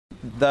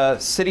the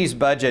city's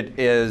budget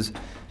is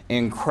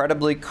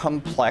incredibly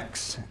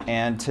complex,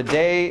 and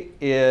today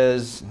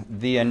is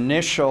the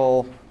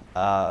initial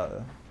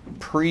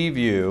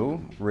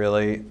preview,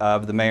 really,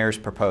 of the mayor's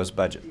proposed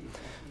budget.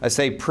 I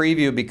say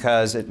preview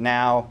because it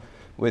now,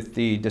 with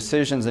the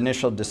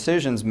initial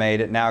decisions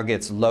made, it now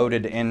gets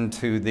loaded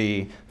into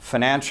the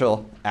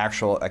financial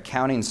actual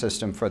accounting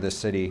system for the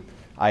city.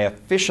 I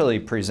officially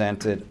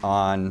present it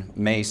on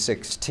May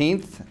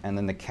 16th, and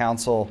then the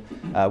council,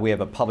 we have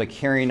a public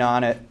hearing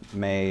on it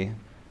May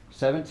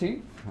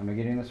 17th. Am I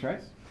getting this right?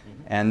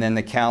 And then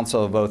the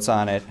council votes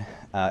on it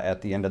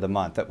at the end of the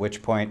month, at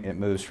which point it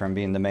moves from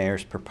being the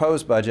mayor's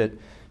proposed budget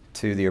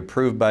to the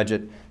approved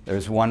budget.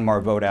 There's one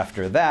more vote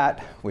after that,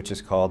 which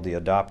is called the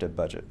adopted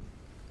budget.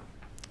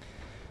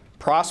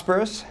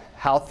 Prosperous,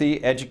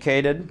 healthy,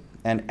 educated,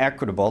 and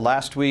equitable.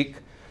 Last week,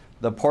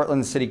 the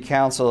Portland City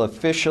Council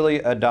officially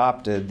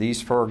adopted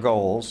these 4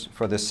 goals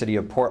for the city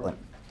of Portland.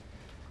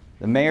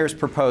 The mayor's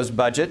proposed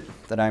budget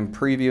that I'm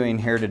previewing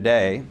here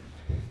today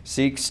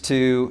seeks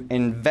to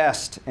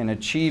invest in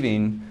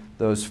achieving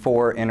those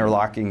 4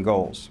 interlocking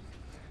goals: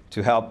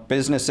 to help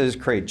businesses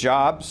create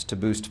jobs, to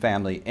boost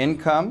family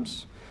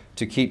incomes,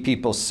 to keep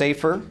people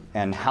safer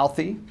and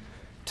healthy,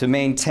 to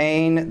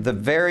maintain the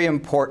very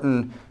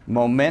important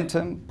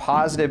momentum,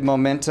 positive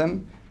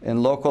momentum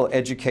in local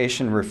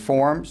education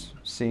reforms,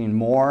 seeing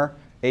more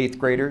 8th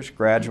graders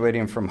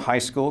graduating from high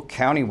school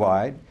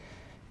countywide,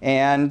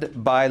 and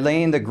by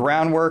laying the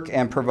groundwork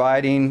and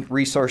providing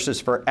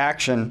resources for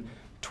action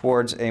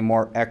towards a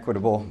more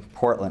equitable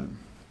Portland.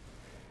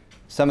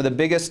 Some of the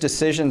biggest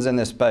decisions in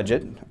this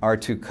budget are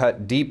to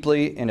cut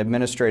deeply in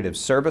administrative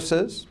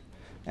services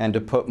and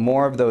to put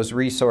more of those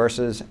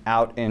resources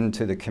out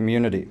into the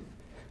community.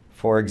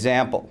 For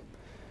example,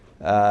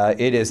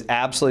 it is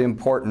absolutely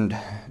important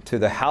to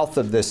the health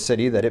of this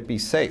city that it be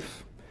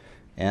safe.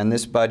 And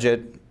this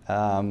budget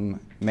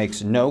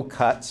makes no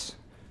cuts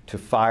to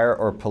fire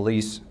or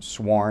police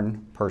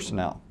sworn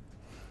personnel.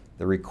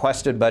 The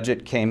requested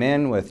budget came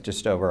in with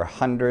just over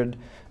 100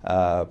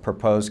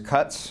 proposed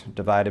cuts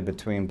divided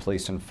between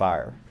police and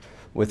fire.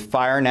 With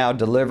fire now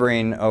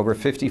delivering over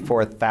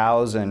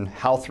 54,000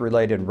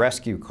 health-related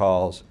rescue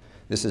calls,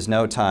 this is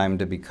no time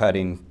to be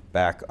cutting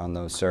back on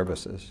those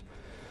services.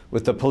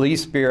 With the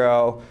Police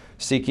Bureau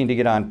seeking to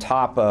get on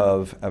top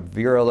of a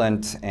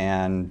virulent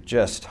and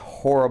just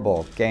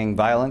horrible gang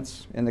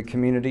violence in the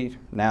community,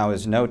 now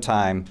is no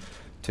time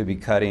to be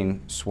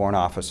cutting sworn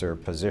officer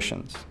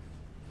positions.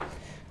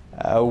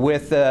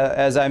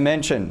 As I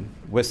mentioned,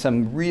 with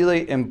some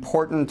really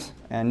important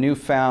and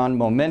newfound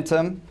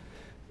momentum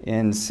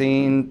in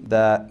seeing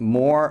that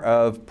more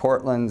of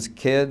Portland's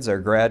kids are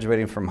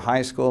graduating from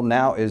high school,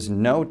 now is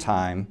no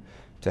time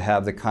to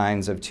have the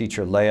kinds of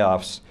teacher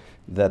layoffs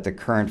that the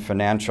current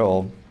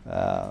financial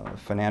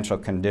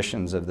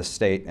conditions of the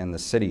state and the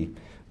city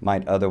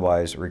might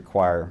otherwise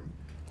require.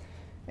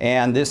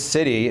 And this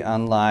city,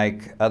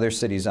 unlike other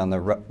cities on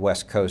the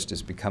West Coast,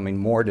 is becoming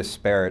more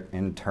disparate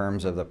in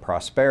terms of the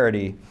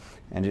prosperity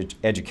and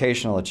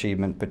educational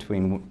achievement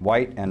between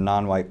white and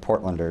non-white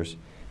Portlanders,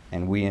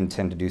 and we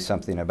intend to do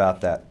something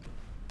about that.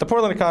 The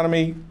Portland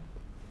economy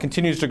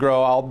continues to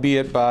grow,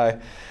 albeit by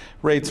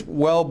rates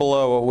well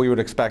below what we would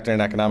expect in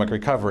an economic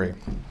recovery.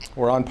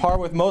 We're on par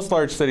with most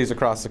large cities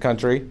across the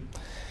country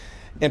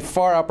and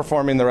far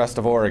outperforming the rest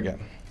of Oregon.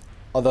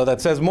 Although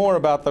that says more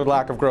about the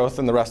lack of growth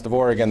in the rest of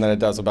Oregon than it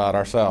does about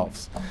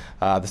ourselves.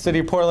 The city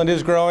of Portland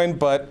is growing,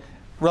 but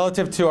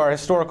relative to our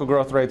historical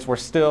growth rates, we're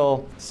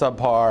still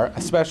subpar,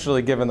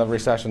 especially given the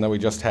recession that we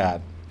just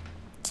had.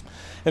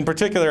 In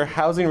particular,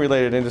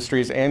 housing-related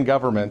industries and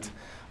government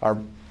are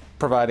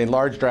providing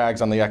large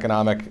drags on the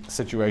economic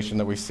situation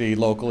that we see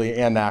locally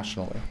and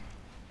nationally.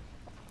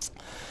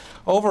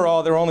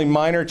 Overall, there are only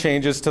minor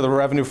changes to the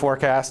revenue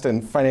forecast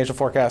and financial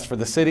forecast for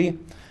the city.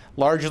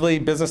 Largely,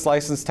 business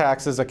license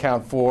taxes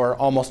account for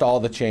almost all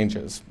the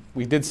changes.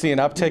 We did see an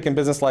uptick in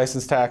business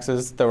license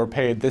taxes that were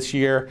paid this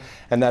year,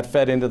 and that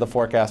fed into the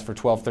forecast for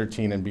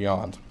 12-13 and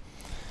beyond.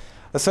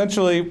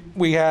 Essentially,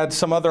 we had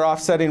some other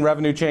offsetting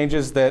revenue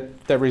changes that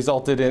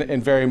resulted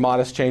in very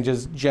modest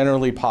changes,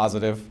 generally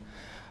positive.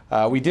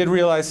 We did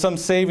realize some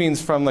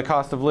savings from the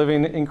cost of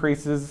living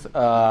increases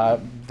that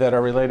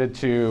are related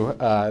to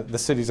the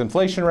city's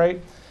inflation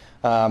rate.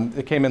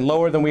 It came in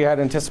lower than we had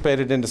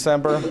anticipated in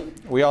December.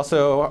 We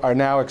also are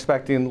now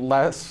expecting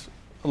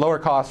lower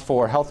costs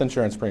for health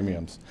insurance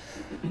premiums.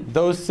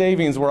 Those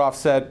savings were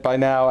offset by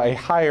now a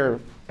higher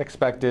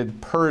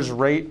expected PERS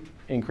rate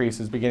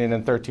increases beginning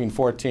in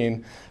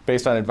 13-14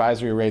 based on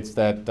advisory rates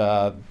that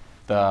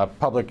the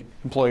Public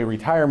Employee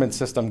Retirement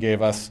System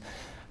gave us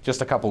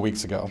just a couple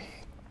weeks ago.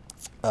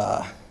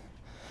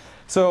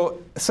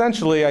 So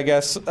essentially, I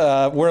guess,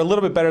 we're a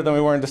little bit better than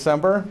we were in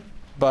December,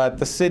 but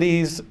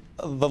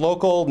the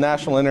local,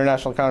 national,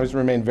 international economies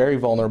remain very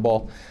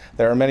vulnerable.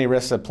 There are many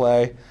risks at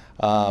play,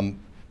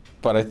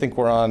 but I think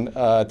we're on,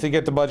 to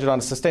get the budget on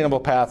a sustainable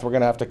path, we're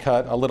going to have to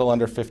cut a little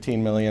under $15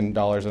 million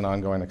in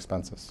ongoing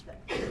expenses.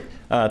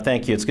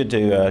 Thank you. It's good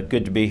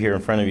to be here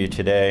in front of you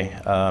today.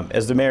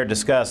 As the mayor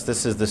discussed,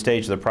 this is the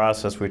stage of the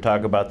process where we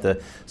talk about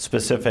the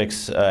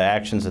specifics,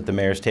 actions that the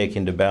mayor is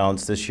taking to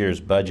balance this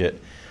year's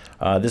budget.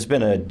 This has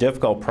been a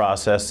difficult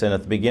process, and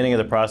at the beginning of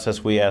the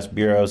process, we asked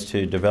bureaus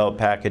to develop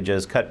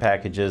packages, cut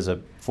packages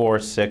of 4%,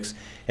 6%,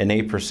 and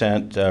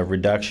 8%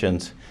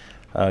 reductions.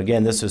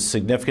 Again, this was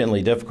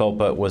significantly difficult,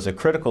 but was a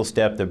critical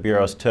step that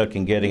bureaus took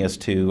in getting us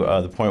to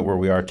the point where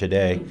we are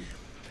today.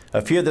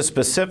 A few of the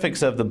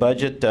specifics of the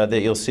budget that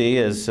you'll see,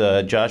 as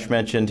Josh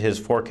mentioned, his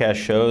forecast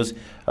shows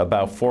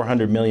about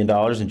 $400 million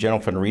in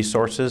general fund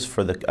resources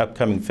for the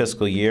upcoming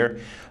fiscal year.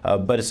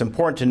 But it's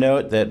important to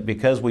note that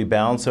because we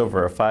balance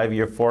over a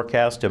 5-year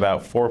forecast,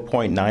 about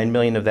 $4.9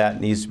 million of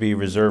that needs to be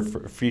reserved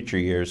for future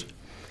years.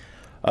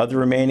 Of the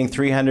remaining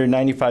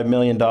 $395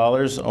 million,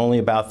 only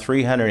about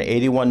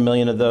 $381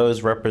 million of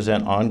those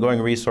represent ongoing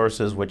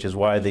resources, which is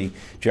why the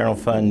general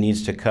fund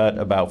needs to cut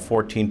about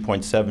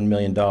 $14.7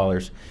 million.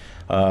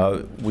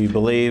 We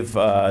believe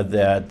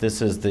that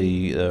this is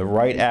the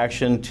right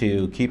action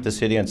to keep the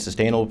city on a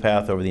sustainable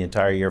path over the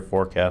entire year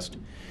forecast.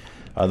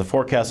 The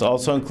forecast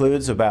also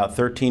includes about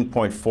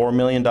 $13.4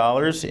 million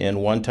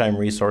in one-time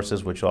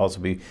resources, which will also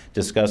be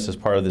discussed as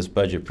part of this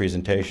budget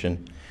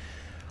presentation.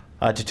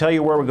 To tell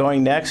you where we're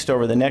going next,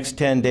 over the next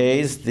 10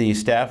 days, the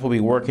staff will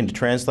be working to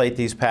translate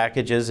these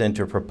packages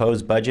into a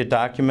proposed budget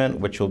document,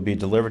 which will be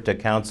delivered to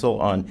Council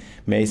on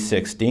May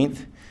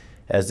 16th.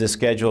 As this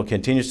schedule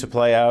continues to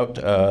play out,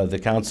 the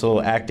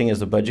Council, acting as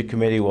the Budget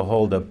Committee, will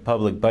hold a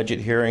public budget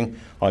hearing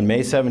on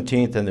May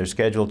 17th, and they're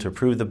scheduled to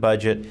approve the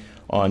budget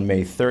on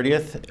May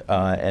 30th.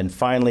 And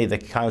finally, the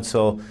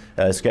Council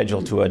is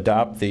scheduled to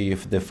adopt the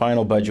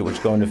final budget, which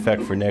will go into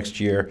effect for next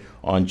year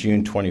on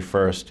June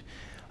 21st.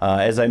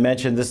 As I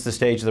mentioned, this is the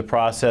stage of the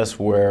process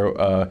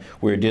where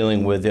we're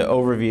dealing with the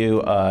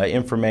overview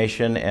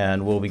information,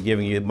 and we'll be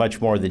giving you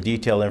much more of the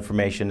detailed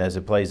information as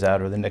it plays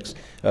out over the next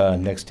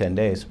 10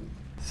 days.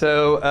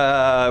 So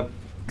a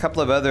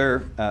couple of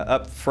other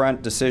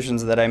upfront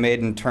decisions that I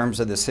made in terms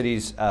of the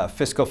city's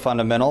fiscal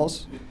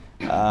fundamentals.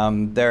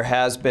 There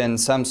has been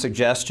some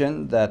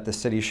suggestion that the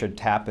city should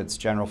tap its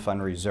general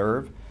fund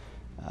reserve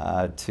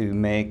to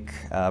make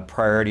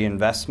priority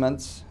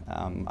investments.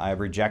 I have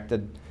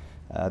rejected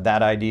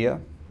that idea.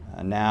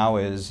 Now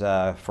is,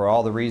 for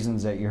all the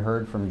reasons that you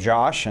heard from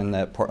Josh and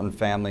that Portland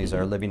families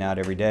are living out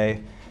every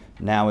day,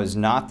 now is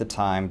not the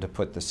time to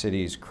put the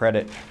city's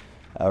credit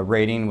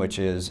rating, which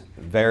is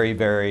very,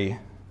 very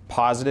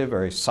positive,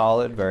 very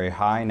solid, very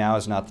high. Now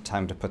is not the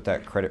time to put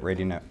that credit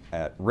rating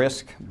at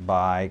risk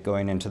by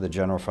going into the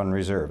general fund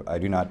reserve. I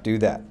do not do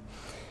that.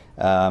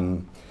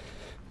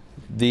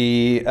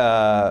 The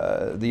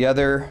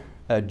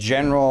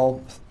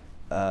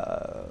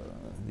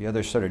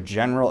other sort of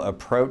general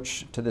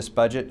approach to this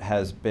budget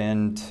has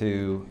been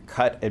to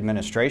cut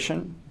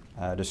administration,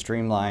 to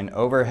streamline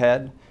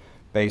overhead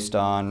based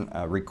on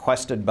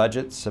requested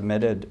budgets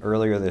submitted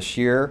earlier this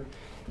year,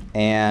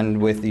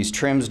 and with these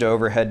trims to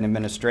overhead and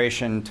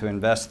administration to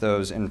invest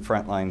those in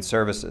frontline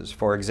services.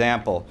 For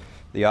example,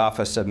 the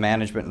Office of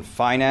Management and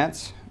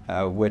Finance,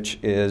 which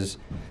is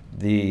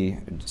the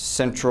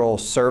central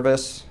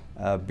service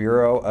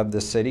bureau of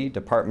the city,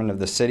 department of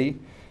the city,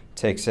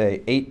 takes a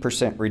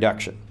 8%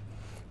 reduction.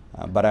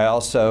 But I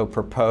also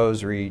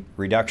propose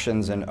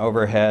reductions in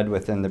overhead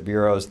within the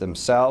bureaus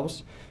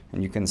themselves.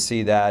 And you can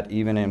see that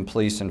even in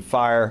police and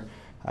fire,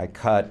 I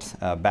cut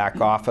back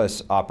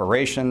office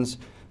operations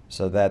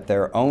so that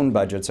their own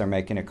budgets are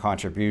making a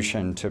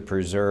contribution to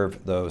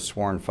preserve those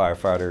sworn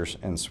firefighters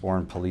and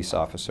sworn police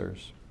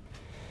officers.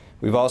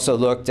 We've also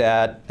looked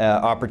at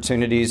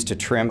opportunities to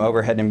trim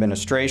overhead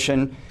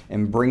administration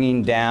and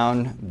bringing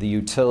down the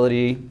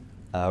utility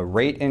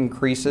rate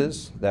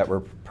increases that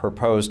were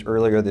proposed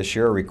earlier this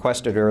year,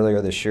 requested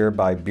earlier this year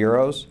by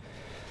bureaus.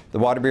 The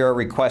Water Bureau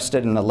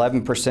requested an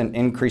 11%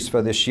 increase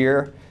for this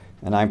year,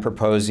 and I'm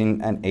proposing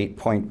an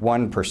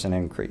 8.1%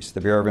 increase. The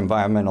Bureau of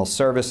Environmental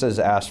Services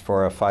asked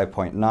for a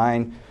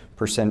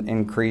 5.9%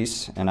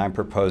 increase, and I'm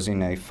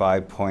proposing a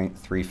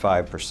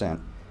 5.35%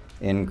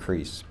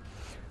 increase.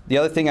 The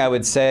other thing I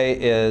would say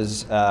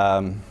is,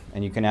 and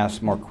you can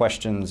ask more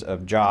questions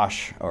of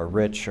Josh or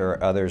Rich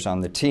or others on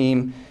the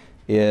team,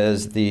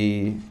 is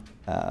the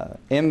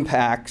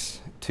impacts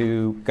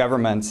to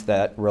governments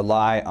that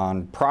rely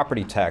on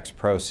property tax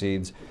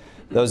proceeds.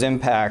 Those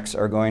impacts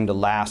are going to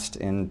last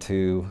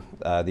into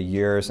the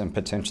years and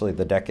potentially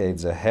the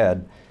decades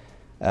ahead.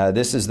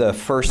 This is the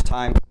first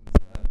time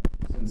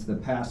since the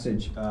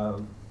passage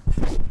of,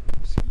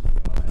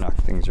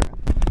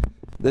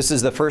 This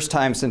is the first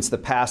time since the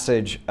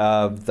passage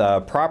of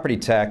the property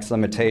tax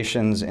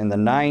limitations in the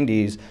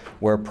 90s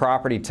where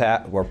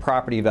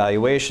property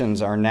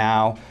valuations are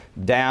now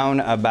down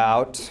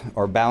about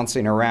or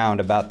bouncing around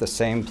about the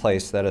same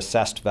place that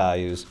assessed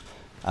values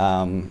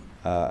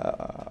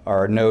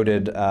are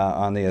noted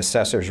on the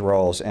assessor's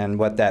rolls. And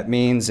what that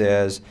means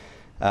is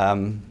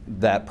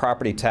that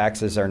property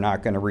taxes are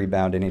not going to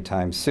rebound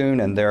anytime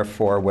soon, and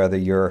therefore whether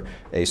you're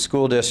a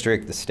school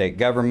district, the state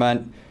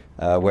government,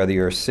 whether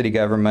you're a city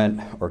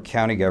government or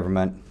county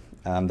government,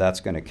 that's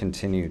going to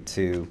continue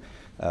to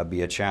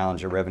be a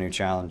challenge, a revenue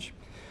challenge.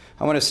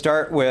 I want to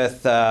start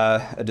with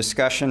a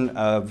discussion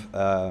of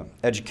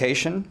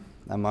education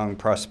among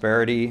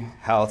prosperity,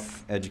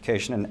 health,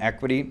 education, and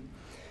equity.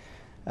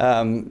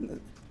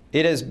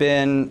 It has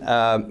been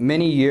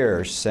many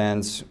years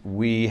since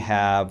we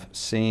have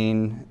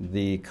seen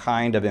the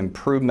kind of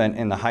improvement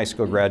in the high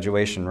school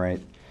graduation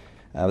rate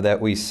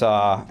that we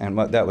saw and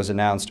what that was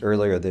announced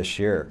earlier this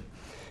year.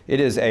 It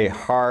is a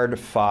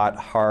hard-fought,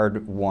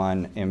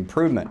 hard-won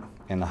improvement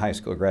in the high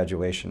school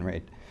graduation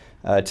rate.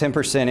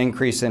 10%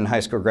 increase in high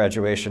school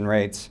graduation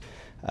rates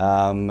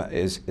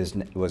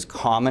was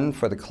common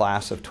for the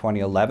class of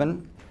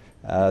 2011.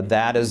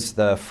 That is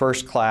the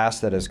first class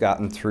that has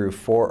gotten through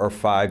 4 or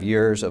 5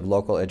 years of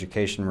local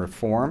education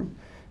reform.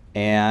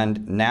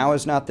 And now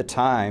is not the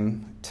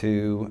time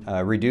to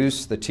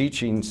reduce the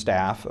teaching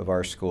staff of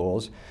our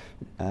schools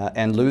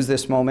and lose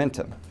this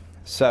momentum.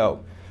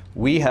 So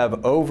we have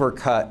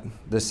overcut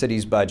the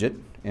city's budget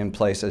in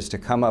places to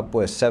come up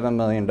with $7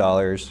 million,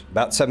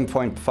 about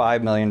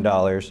 $7.5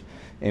 million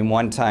in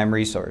one-time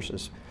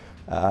resources.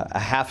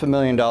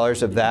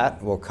 $500,000 of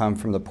that will come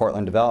from the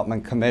Portland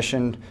Development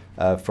Commission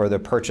for the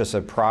purchase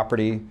of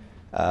property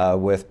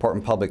with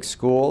Portland Public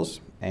Schools.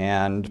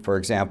 And for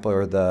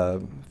example,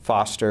 the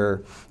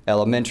Foster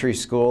Elementary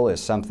School is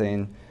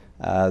something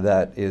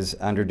that is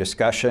under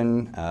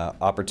discussion,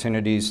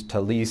 opportunities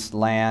to lease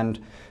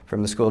land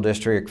from the school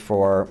district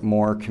for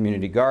more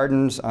community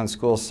gardens on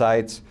school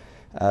sites.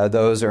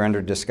 Those are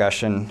under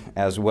discussion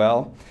as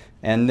well.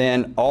 And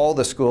then all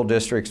the school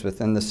districts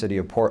within the city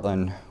of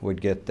Portland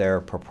would get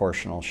their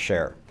proportional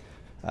share.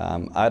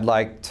 I'd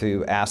like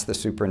to ask the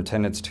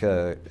superintendents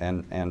to,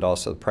 and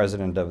also the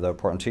president of the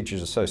Portland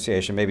Teachers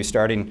Association, maybe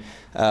starting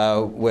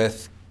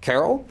with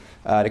Carole,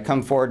 to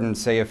come forward and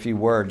say a few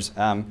words.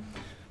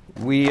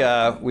 We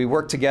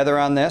work together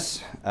on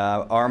this.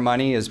 Our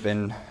money has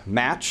been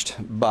matched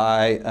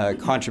by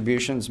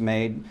contributions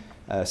made,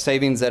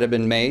 savings that have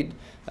been made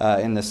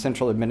in the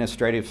central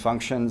administrative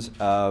functions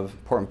of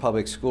Portland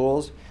Public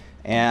Schools,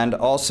 and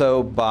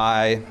also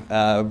by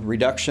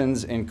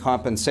reductions in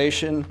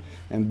compensation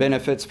and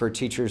benefits for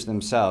teachers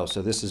themselves.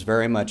 So this has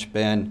very much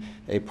been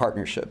a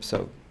partnership.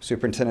 So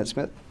Superintendent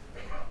Smith.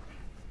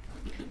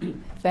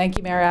 Thank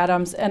you, Mayor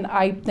Adams. And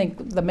I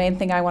think the main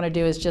thing I want to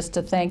do is just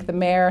to thank the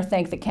mayor,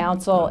 thank the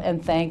council,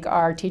 and thank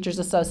our Teachers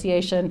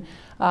Association.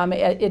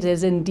 It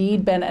has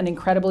indeed been an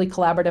incredibly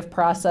collaborative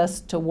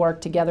process to work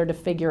together to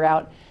figure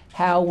out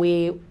how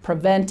we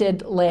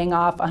prevented laying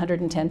off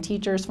 110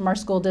 teachers from our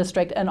school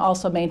district and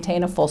also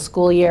maintain a full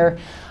school year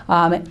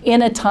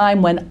in a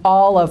time when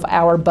all of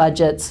our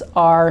budgets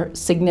are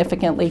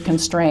significantly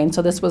constrained.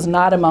 So this was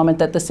not a moment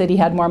that the city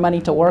had more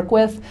money to work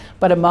with,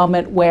 but a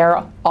moment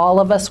where all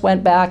of us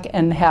went back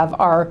and have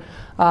our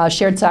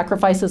shared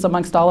sacrifices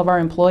amongst all of our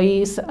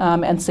employees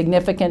and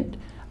significant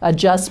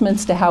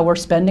adjustments to how we're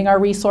spending our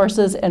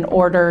resources in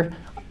order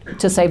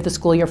to save the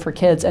school year for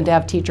kids and to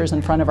have teachers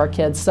in front of our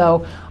kids.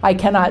 So I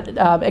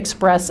cannot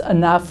express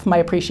enough my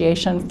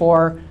appreciation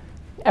for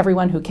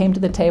everyone who came to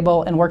the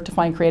table and worked to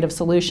find creative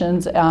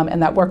solutions,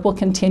 and that work will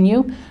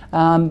continue.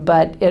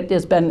 But it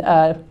has been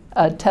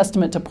a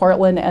testament to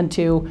Portland and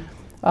to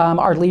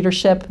our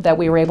leadership that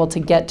we were able to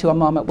get to a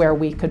moment where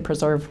we could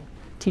preserve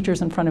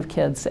teachers in front of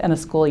kids and a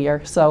school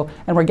year. So,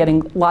 and we're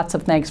getting lots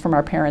of thanks from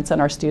our parents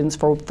and our students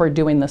for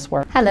doing this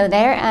work. Hello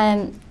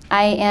there.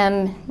 I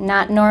am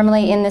not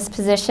normally in this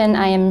position.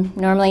 I am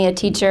normally a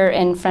teacher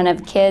in front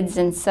of kids,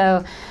 and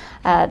so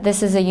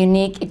this is a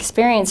unique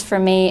experience for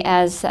me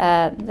as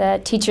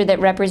the teacher that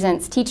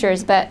represents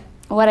teachers. But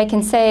what I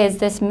can say is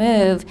this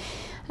move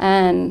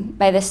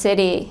by the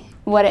city,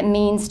 what it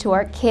means to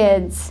our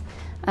kids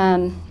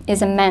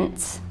is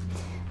immense.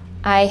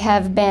 I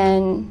have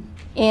been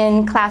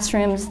in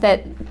classrooms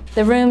that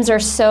the rooms are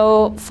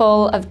so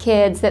full of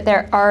kids that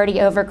they're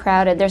already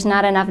overcrowded. There's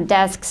not enough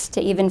desks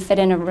to even fit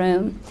in a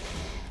room.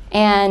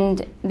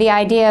 And the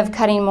idea of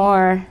cutting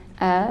more,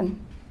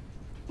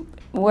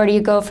 where do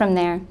you go from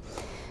there?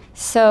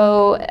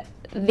 So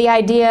the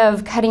idea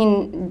of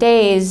cutting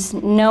days,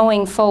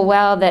 knowing full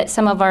well that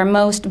some of our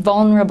most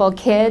vulnerable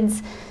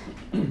kids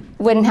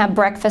wouldn't have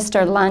breakfast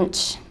or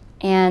lunch,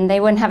 and they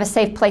wouldn't have a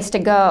safe place to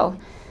go.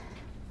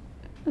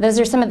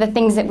 Those are some of the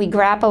things that we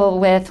grapple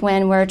with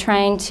when we're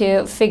trying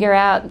to figure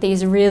out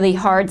these really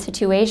hard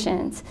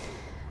situations.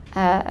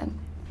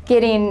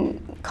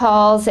 Getting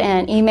calls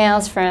and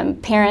emails from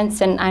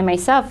parents, and I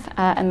myself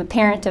am a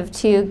parent of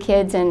 2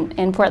 kids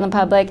in Portland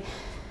Public.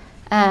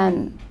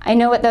 I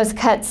know what those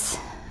cuts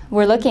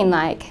were looking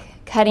like.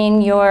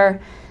 Cutting your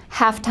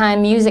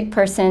halftime music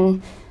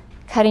person,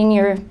 cutting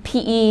your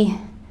PE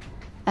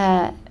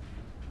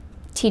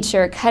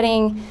teacher,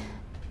 cutting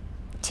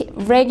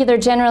regular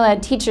general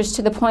ed teachers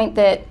to the point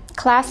that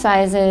class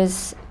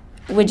sizes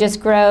would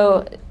just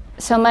grow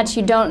so much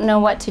you don't know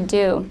what to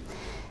do.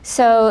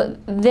 So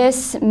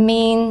this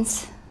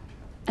means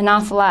an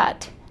awful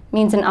lot. It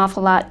means an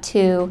awful lot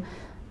to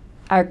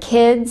our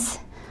kids,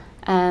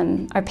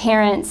 our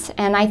parents,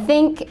 and I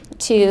think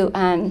to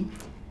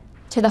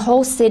to the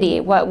whole city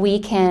what we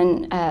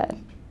can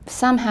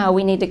somehow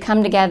we need to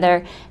come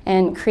together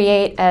and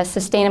create a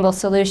sustainable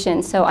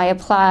solution. So I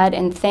applaud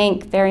and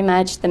thank very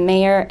much the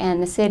mayor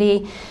and the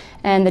city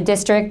and the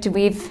district.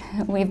 We've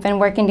been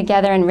working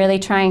together and really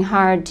trying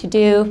hard to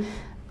do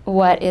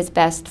what is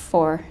best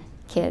for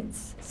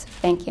kids. So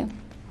thank you.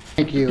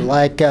 Thank you.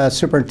 Like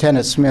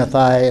Superintendent Smith,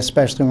 I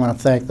especially want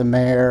to thank the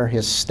mayor,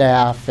 his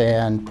staff,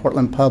 and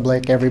Portland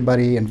Public,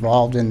 everybody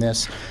involved in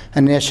this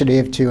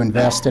initiative to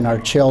invest in our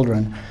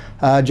children.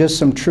 Just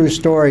some true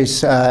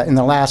stories. In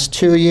the last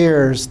 2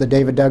 years, the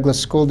David Douglas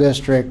School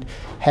District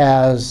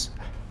has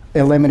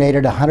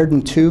eliminated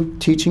 102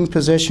 teaching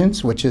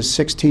positions, which is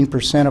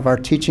 16% of our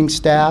teaching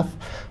staff,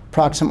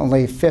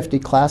 approximately 50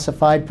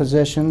 classified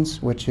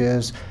positions, which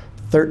is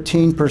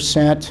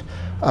 13%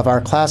 of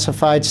our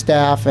classified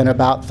staff, and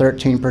about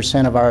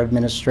 13% of our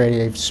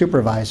administrative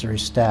supervisory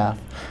staff.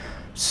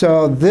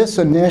 So this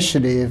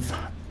initiative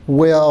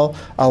will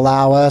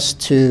allow us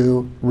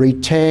to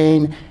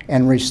retain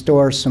and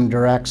restore some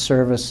direct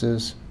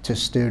services to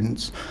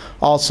students.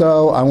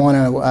 Also, I want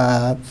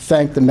to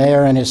thank the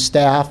mayor and his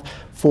staff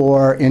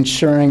for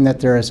ensuring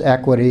that there is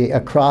equity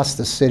across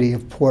the city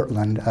of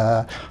Portland.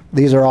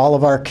 These are all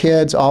of our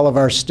kids, all of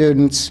our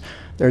students.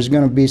 There's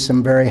going to be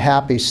some very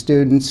happy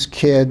students,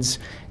 kids,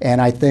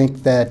 and I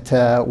think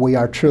that we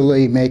are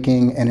truly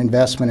making an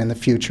investment in the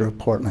future of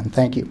Portland.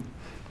 Thank you.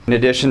 In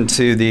addition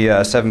to the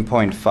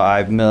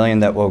 $7.5 million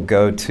that will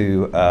go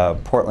to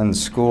Portland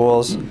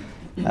schools,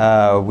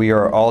 we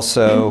are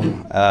also,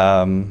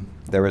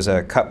 there was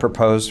a cut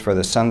proposed for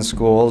the Sun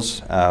schools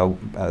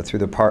through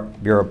the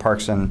Bureau of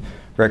Parks and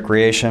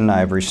Recreation.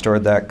 I've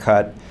restored that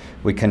cut.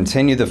 We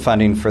continue the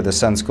funding for the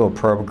Sun School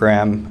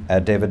program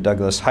at David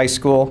Douglas High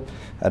School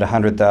at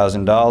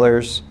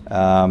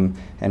 $100,000,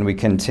 and we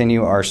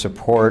continue our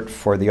support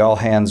for the All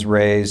Hands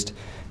Raised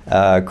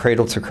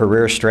Cradle to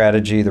Career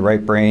Strategy, the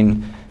Right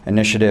Brain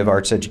Initiative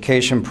Arts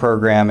Education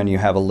Program, and you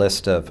have a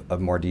list of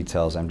more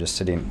details. I'm just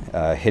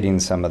hitting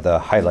some of the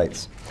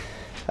highlights.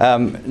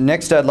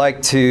 Next, I'd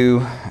like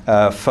to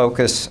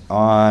focus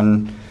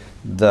on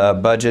the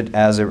budget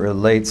as it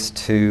relates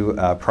to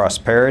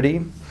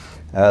prosperity.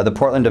 The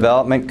Portland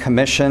Development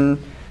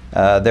Commission,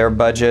 their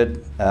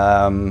budget,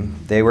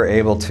 they were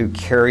able to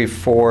carry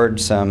forward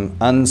some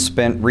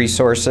unspent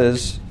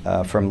resources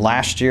from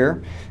last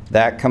year.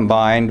 That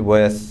combined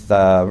with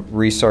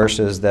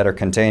resources that are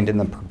contained in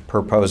the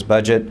proposed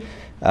budget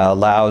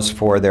allows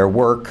for their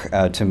work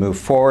to move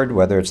forward,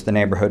 whether it's the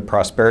Neighborhood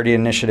Prosperity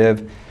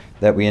Initiative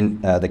that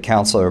the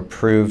council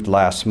approved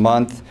last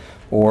month,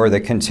 or the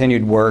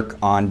continued work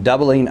on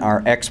doubling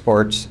our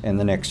exports in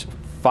the next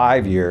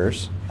 5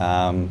 years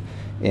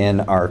in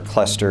our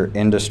cluster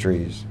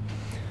industries.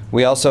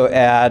 We also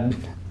add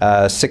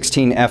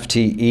 16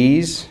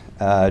 FTEs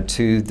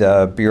to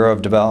the Bureau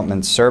of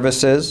Development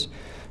Services.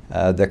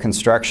 The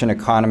construction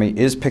economy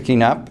is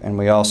picking up, and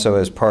we also,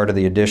 as part of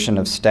the addition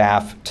of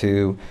staff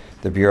to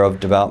the Bureau of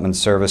Development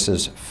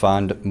Services,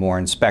 fund more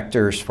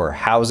inspectors for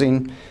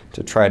housing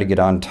to try to get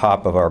on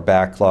top of our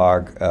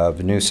backlog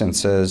of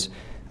nuisances,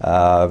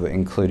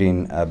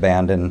 including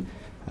abandoned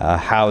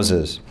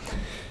houses.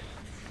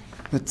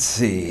 Let's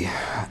see.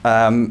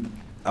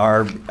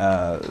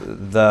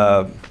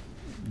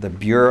 The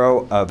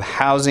Bureau of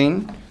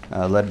Housing,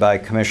 led by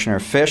Commissioner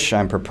Fish,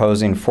 I'm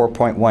proposing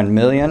 $4.1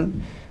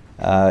 million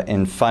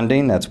in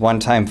funding. That's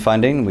one-time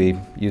funding. We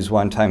use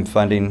one-time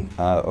funding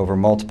over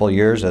multiple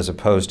years as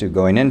opposed to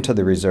going into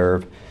the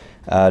reserve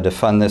to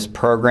fund this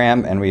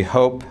program, and we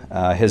hope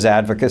his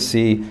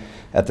advocacy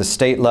at the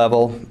state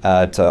level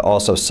to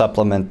also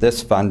supplement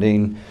this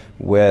funding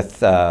with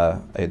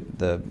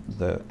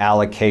the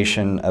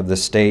allocation of the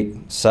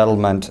state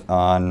settlement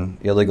on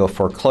illegal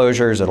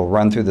foreclosures. It'll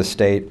run through the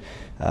state.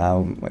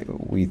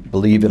 We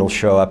believe it'll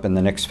show up in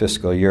the next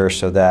fiscal year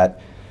so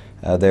that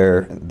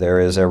there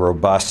is a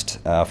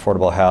robust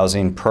affordable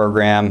housing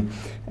program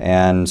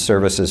and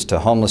services to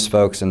homeless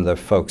folks and the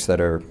folks that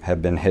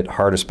have been hit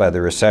hardest by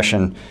the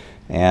recession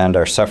and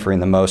are suffering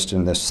the most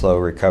in this slow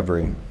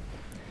recovery.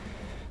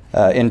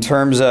 In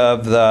terms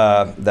of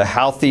the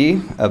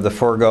healthy of the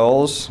 4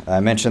 goals, I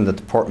mentioned that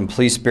the Portland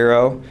Police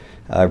Bureau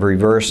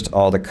reversed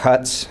all the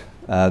cuts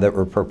that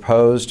were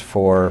proposed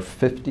for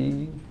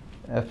 50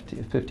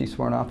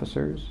 sworn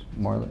officers,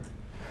 more or less.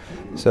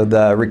 So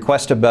the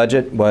requested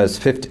budget was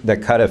the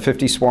cut of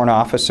 50 sworn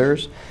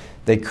officers.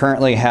 They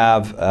currently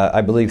have, I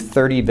believe,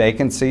 30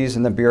 vacancies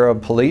in the Bureau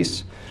of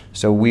Police.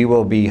 So we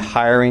will be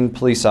hiring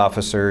police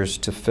officers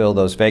to fill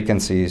those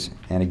vacancies.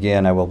 And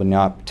again, I will be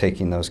not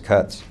taking those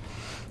cuts.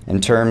 In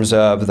terms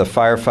of the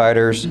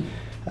firefighters,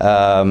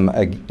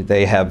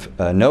 they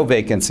have no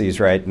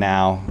vacancies right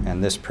now,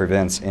 and this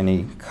prevents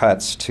any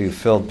cuts to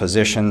filled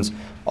positions.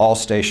 All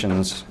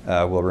stations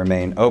will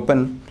remain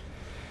open.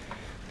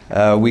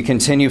 We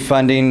continue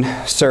funding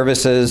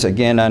services,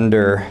 again,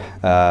 under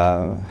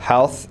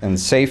health and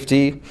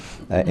safety,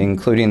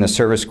 including the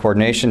service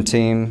coordination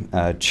team,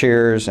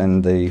 Cheers,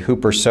 and the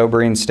Hooper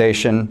Sobering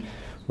Station.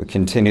 We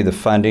continue the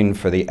funding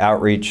for the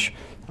outreach,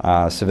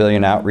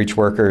 civilian outreach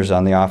workers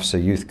on the Office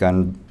of Youth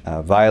Gun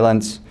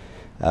Violence.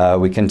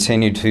 We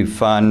continue to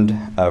fund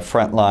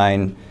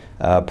frontline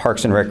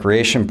parks and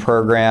recreation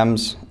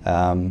programs.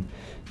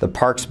 The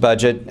parks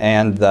budget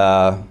and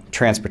the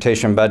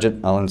transportation budget,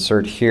 I'll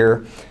insert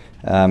here,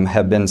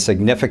 have been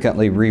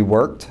significantly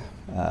reworked.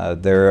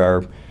 There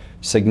are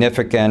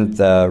significant,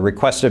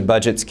 requested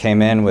budgets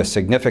came in with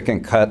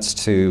significant cuts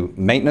to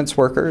maintenance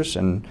workers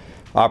and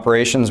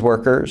operations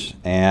workers,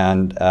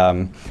 and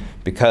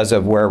because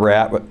of where we're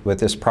at with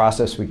this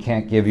process, we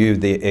can't give you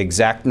the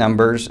exact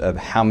numbers of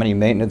how many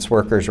maintenance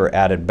workers were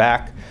added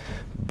back.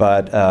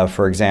 But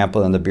for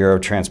example, in the Bureau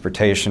of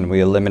Transportation, we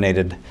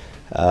eliminated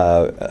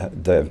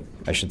the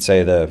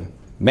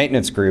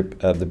maintenance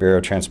group of the Bureau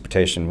of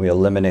Transportation. We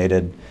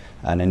eliminated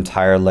an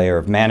entire layer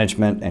of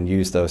management and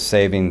used those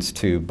savings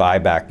to buy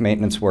back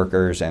maintenance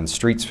workers and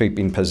street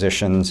sweeping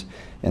positions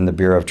in the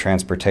Bureau of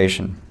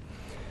Transportation.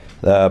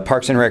 The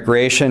Parks and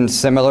Recreation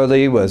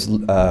similarly was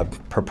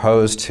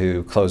proposed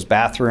to close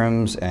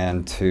bathrooms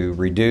and to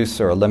reduce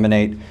or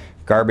eliminate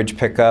garbage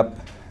pickup.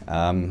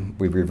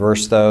 We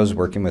reversed those,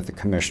 working with the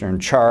commissioner in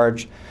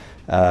charge,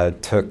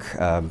 took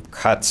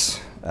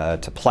cuts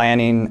to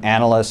planning,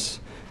 analysts,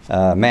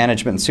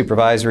 management and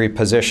supervisory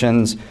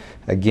positions,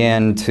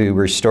 again to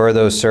restore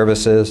those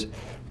services.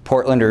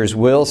 Portlanders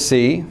will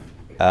see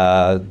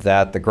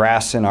that the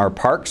grass in our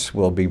parks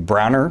will be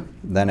browner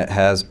than it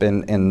has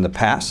been in the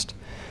past,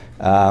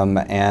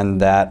 and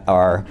that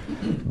our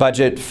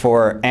budget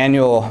for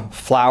annual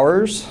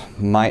flowers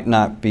might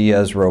not be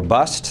as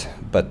robust,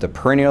 but the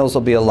perennials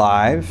will be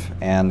alive,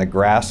 and the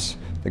grass,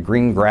 the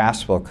green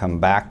grass, will come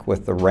back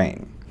with the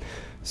rain.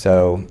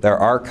 So there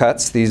are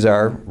cuts. These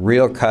are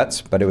real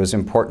cuts, but it was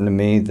important to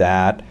me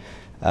that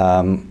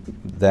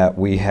that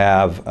we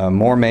have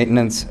more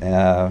maintenance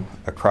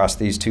across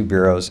these two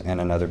bureaus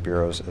and in other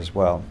bureaus as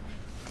well.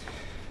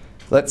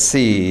 Let's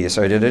see.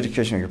 Sorry, did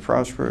education make it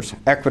prosperous?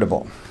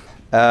 Equitable.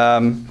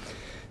 The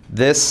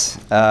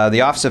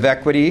Office of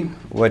Equity,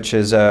 which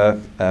is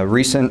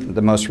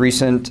the most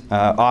recent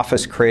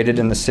office created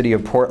in the city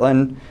of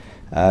Portland,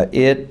 I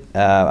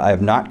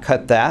have not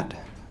cut that.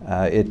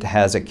 It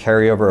has a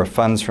carryover of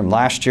funds from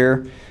last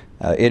year.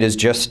 It is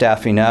just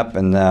staffing up,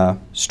 and the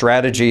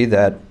strategy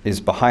that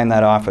is behind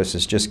that office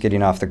is just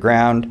getting off the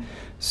ground.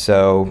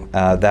 So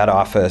that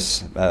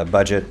office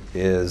budget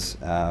is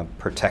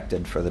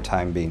protected for the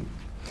time being.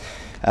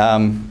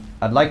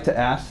 I'd like to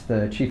ask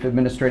the Chief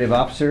Administrative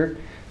Officer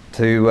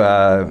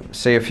to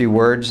say a few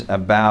words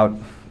about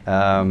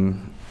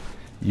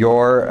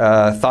your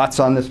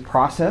thoughts on this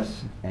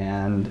process.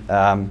 And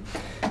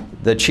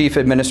the Chief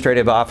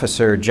Administrative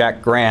Officer,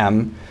 Jack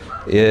Graham,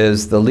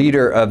 is the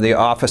leader of the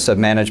Office of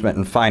Management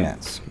and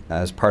Finance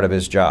as part of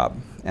his job.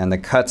 And the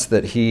cuts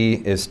that he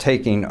is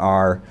taking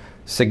are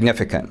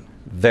significant,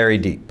 very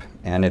deep.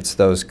 And it's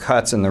those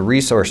cuts and the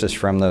resources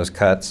from those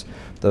cuts,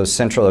 those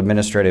central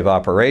administrative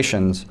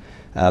operations,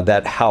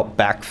 that help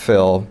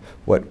backfill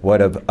what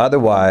would have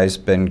otherwise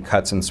been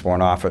cuts in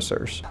sworn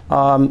officers.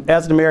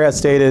 As the mayor has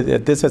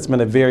stated, this has been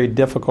a very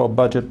difficult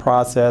budget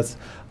process.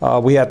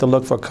 We had to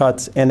look for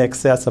cuts in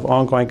excess of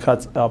ongoing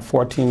cuts of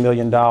 $14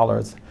 million.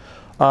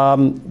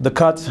 The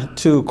cuts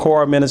to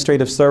core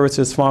administrative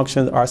services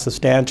functions are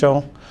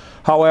substantial.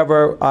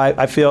 However,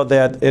 I feel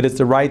that it is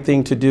the right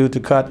thing to do to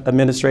cut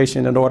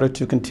administration in order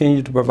to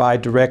continue to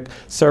provide direct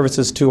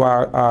services to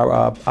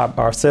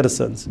our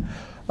citizens.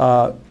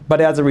 But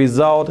as a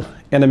result,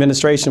 in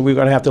administration, we're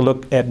going to have to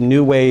look at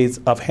new ways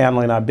of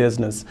handling our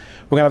business.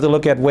 We're going to have to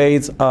look at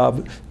ways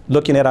of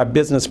looking at our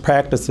business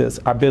practices,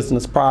 our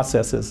business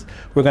processes.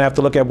 We're going to have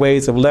to look at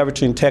ways of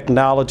leveraging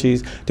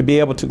technologies to be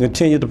able to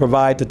continue to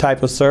provide the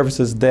type of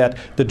services that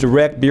the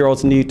direct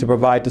bureaus need to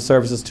provide the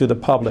services to the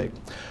public.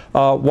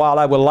 While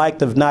I would like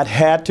to have not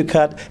had to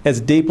cut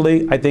as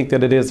deeply, I think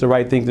that it is the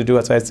right thing to do,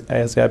 as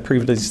I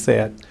previously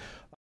said.